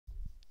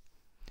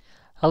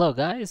Hello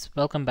guys,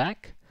 welcome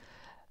back.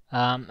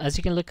 As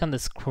you can look on the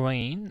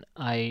screen,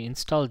 I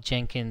installed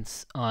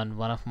Jenkins on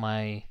one of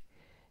my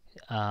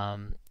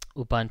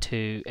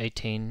Ubuntu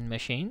 18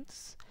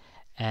 machines,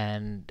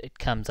 and it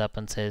comes up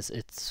and says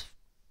it's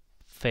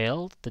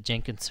failed, the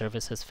Jenkins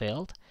service has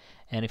failed.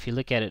 And if you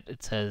look at it,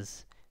 it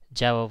says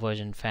Java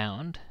version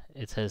found,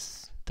 it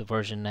says the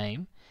version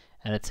name,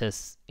 and it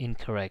says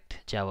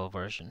incorrect Java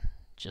version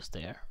just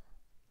there.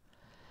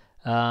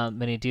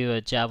 When you do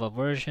a Java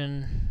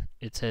version,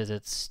 it says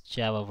it's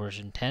Java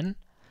version 10.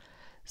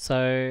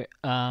 So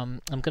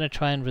I'm going to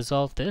try and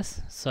resolve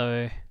this,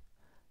 so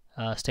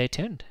stay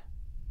tuned.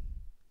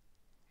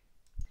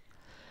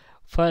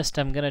 First,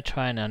 I'm going to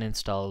try and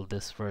uninstall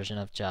this version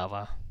of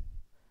Java.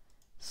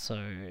 So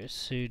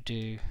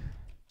sudo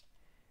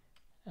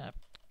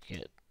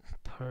apt-get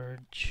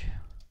purge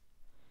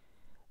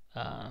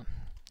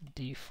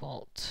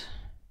default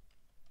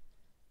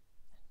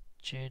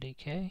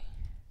JDK.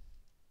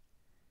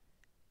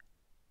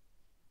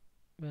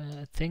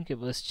 I think it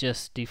was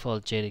just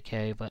default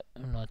JDK, but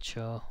I'm not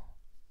sure.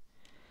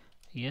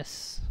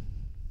 Yes.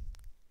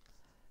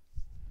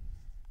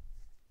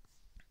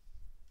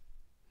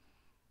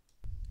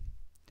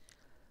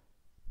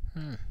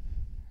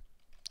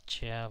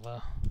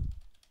 Java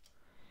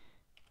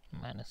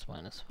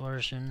 --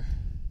 version.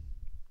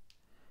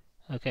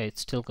 Okay,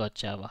 it's still got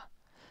Java.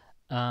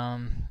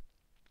 I'm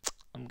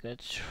gonna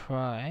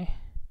try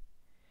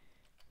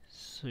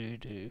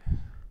sudo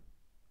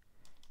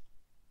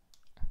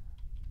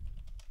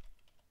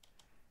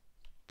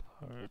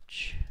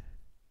purge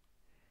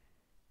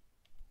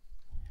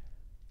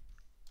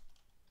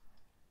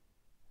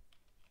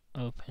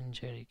open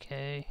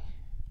JDK.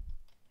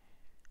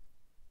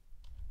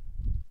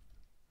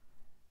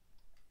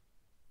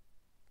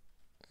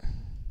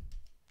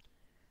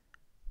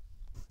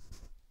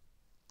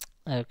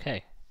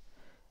 Okay.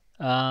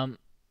 I'll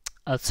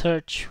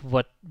search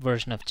what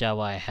version of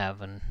Java I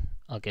have and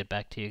I'll get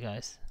back to you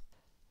guys.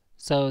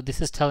 So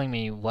this is telling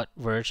me what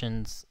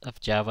versions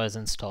of Java is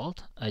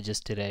installed. I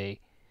just did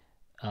a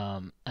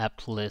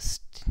apt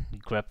list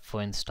grep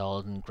for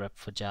installed and grep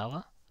for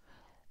Java.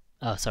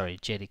 Oh, sorry,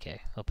 JDK,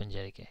 open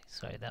JDK.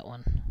 Sorry, that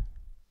one.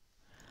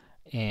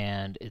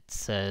 And it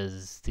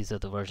says these are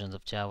the versions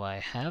of Java I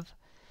have.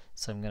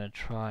 So I'm gonna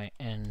try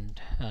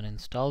and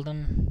uninstall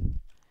them.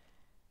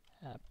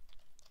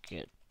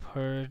 Apt-get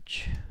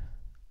purge.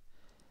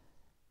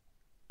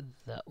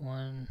 That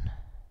one.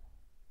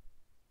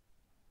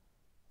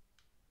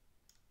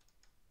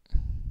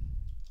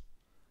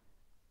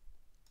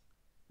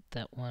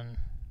 That one.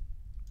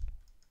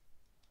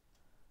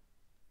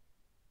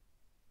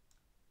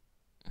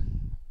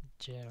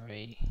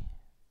 Jerry.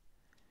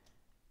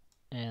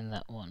 And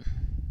that one.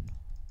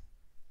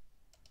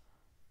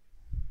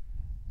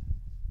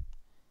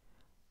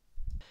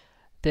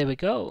 There we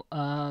go.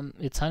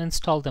 It's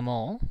uninstalled them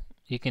all.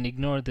 You can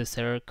ignore this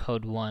error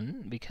code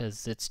 1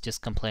 because it's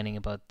just complaining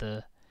about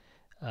the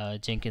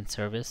Jenkins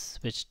service,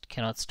 which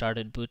cannot start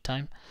at boot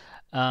time.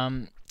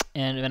 And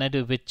when I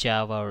do with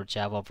Java or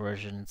Java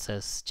version, it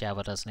says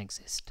Java doesn't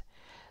exist.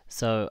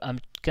 So I'm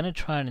gonna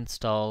try and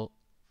install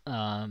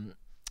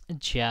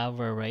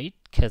Java 8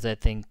 because I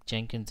think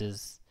Jenkins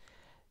is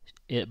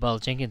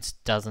Jenkins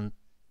doesn't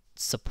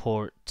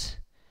support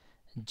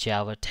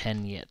Java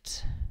 10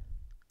 yet.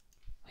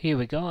 Here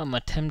we go. I'm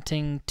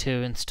attempting to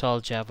install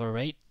Java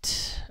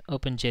 8.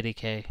 Open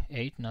JDK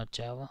 8, not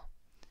Java.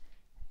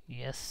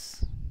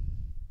 Yes.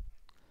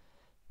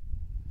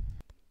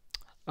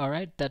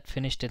 Alright, that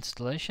finished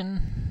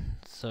installation.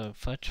 So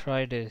if I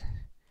try to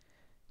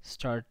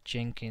start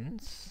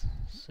Jenkins,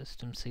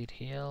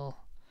 systemctl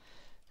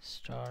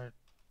start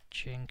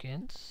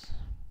Jenkins,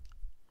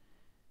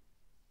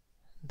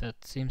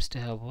 that seems to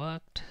have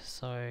worked.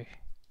 So I'm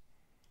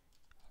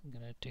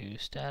gonna do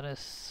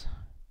status.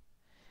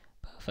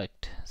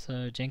 Perfect.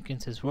 So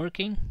Jenkins is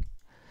working.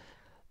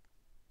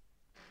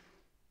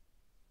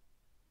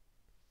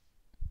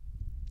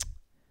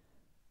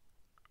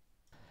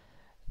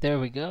 There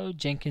we go.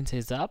 Jenkins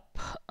is up.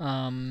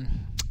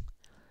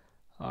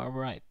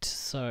 Alright,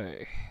 so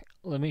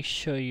let me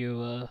show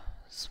you a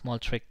small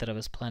trick that I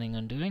was planning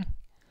on doing.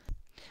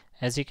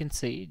 As you can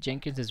see,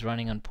 Jenkins is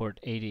running on port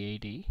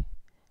 8080.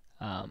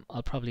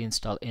 I'll probably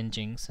install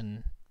nginx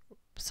and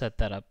set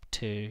that up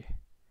to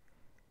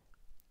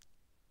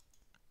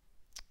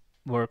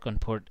work on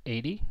port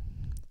 80.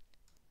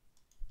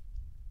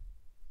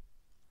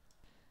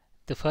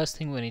 The first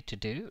thing we need to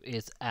do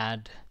is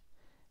add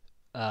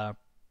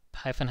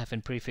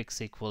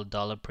 --prefix equal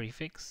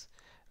 $prefix,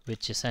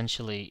 which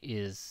essentially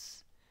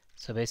is,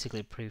 so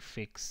basically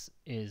prefix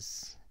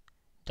is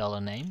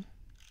 $name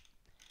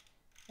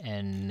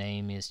and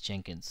name is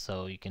Jenkins,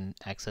 so you can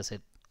access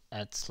it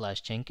at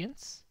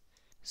 /Jenkins.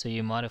 So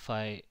you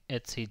modify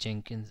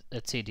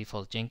etc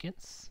default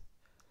Jenkins,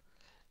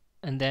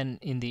 and then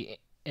in the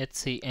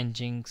etc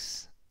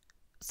nginx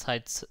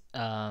sites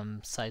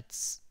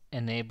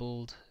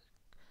enabled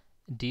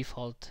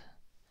default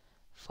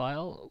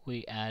file,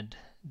 we add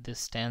this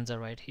stanza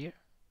right here.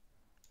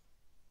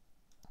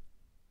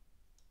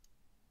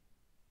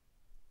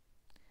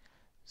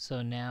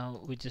 So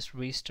now we just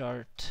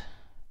restart.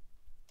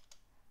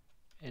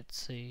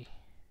 It's a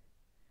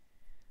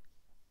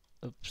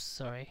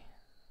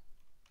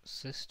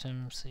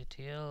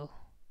systemctl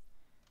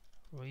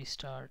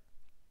restart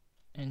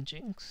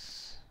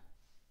nginx.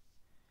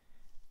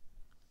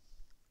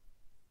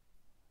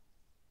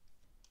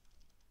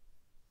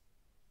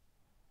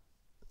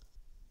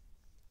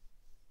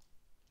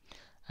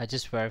 I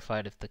just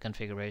verified if the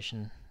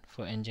configuration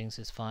for nginx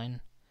is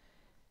fine,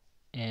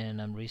 and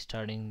I'm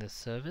restarting the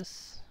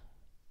service.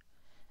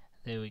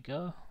 There we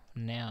go.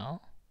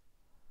 Now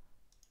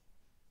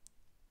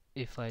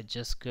if I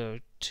just go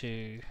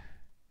to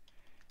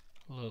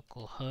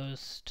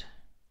localhost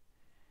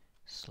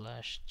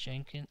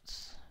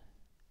 /Jenkins,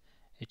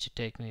 it should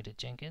take me to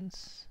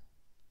Jenkins.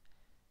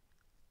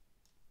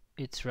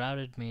 It's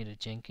routed me to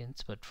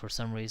Jenkins, but for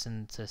some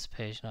reason it says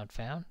page not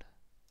found.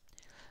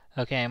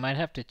 Okay, I might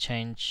have to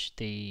change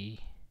the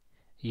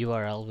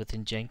URL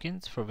within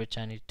Jenkins, for which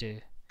I need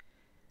to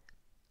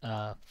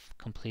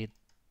complete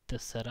the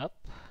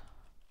setup.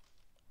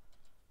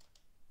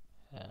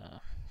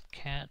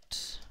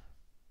 Cat.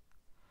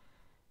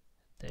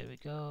 There we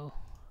go.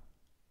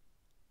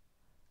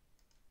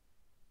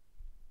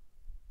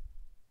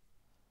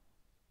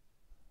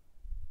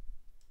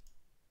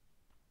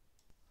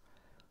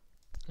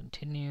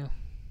 Continue.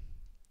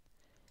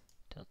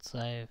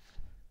 .save.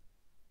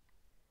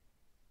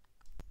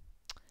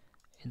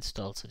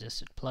 Install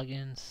suggested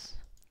plugins.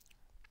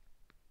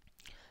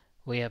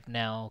 We have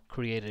now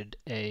created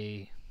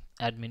a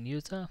admin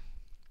user.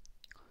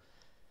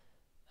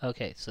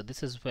 Okay, so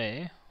this is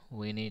where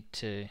we need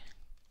to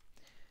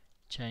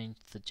change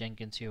the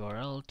Jenkins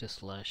URL to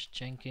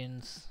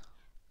 /Jenkins.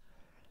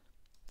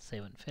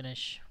 Save and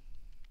finish.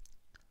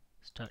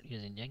 Start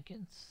using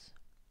Jenkins.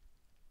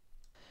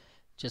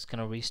 Just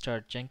gonna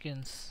restart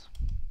Jenkins.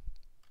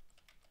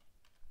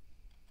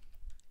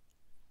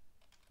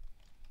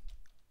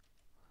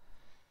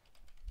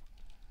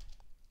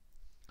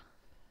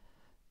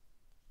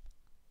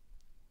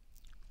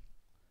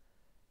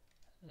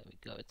 There we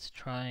go, it's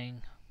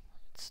trying,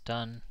 it's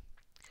done.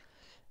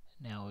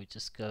 Now we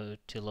just go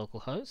to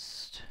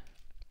localhost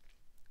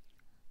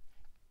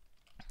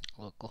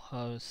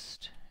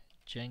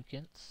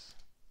Jenkins.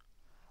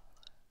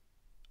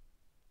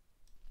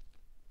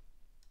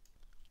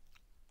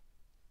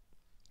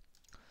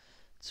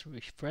 Let's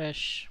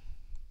refresh.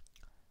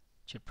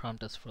 It should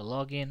prompt us for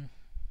login.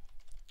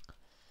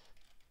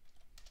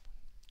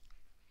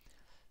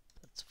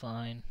 That's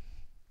fine.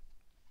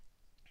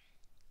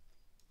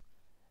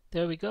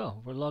 There we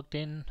go. We're logged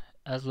in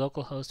as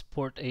localhost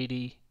port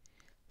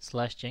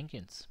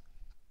 80/Jenkins.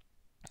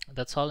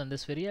 That's all in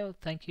this video.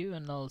 Thank you,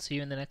 and I'll see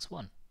you in the next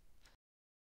one.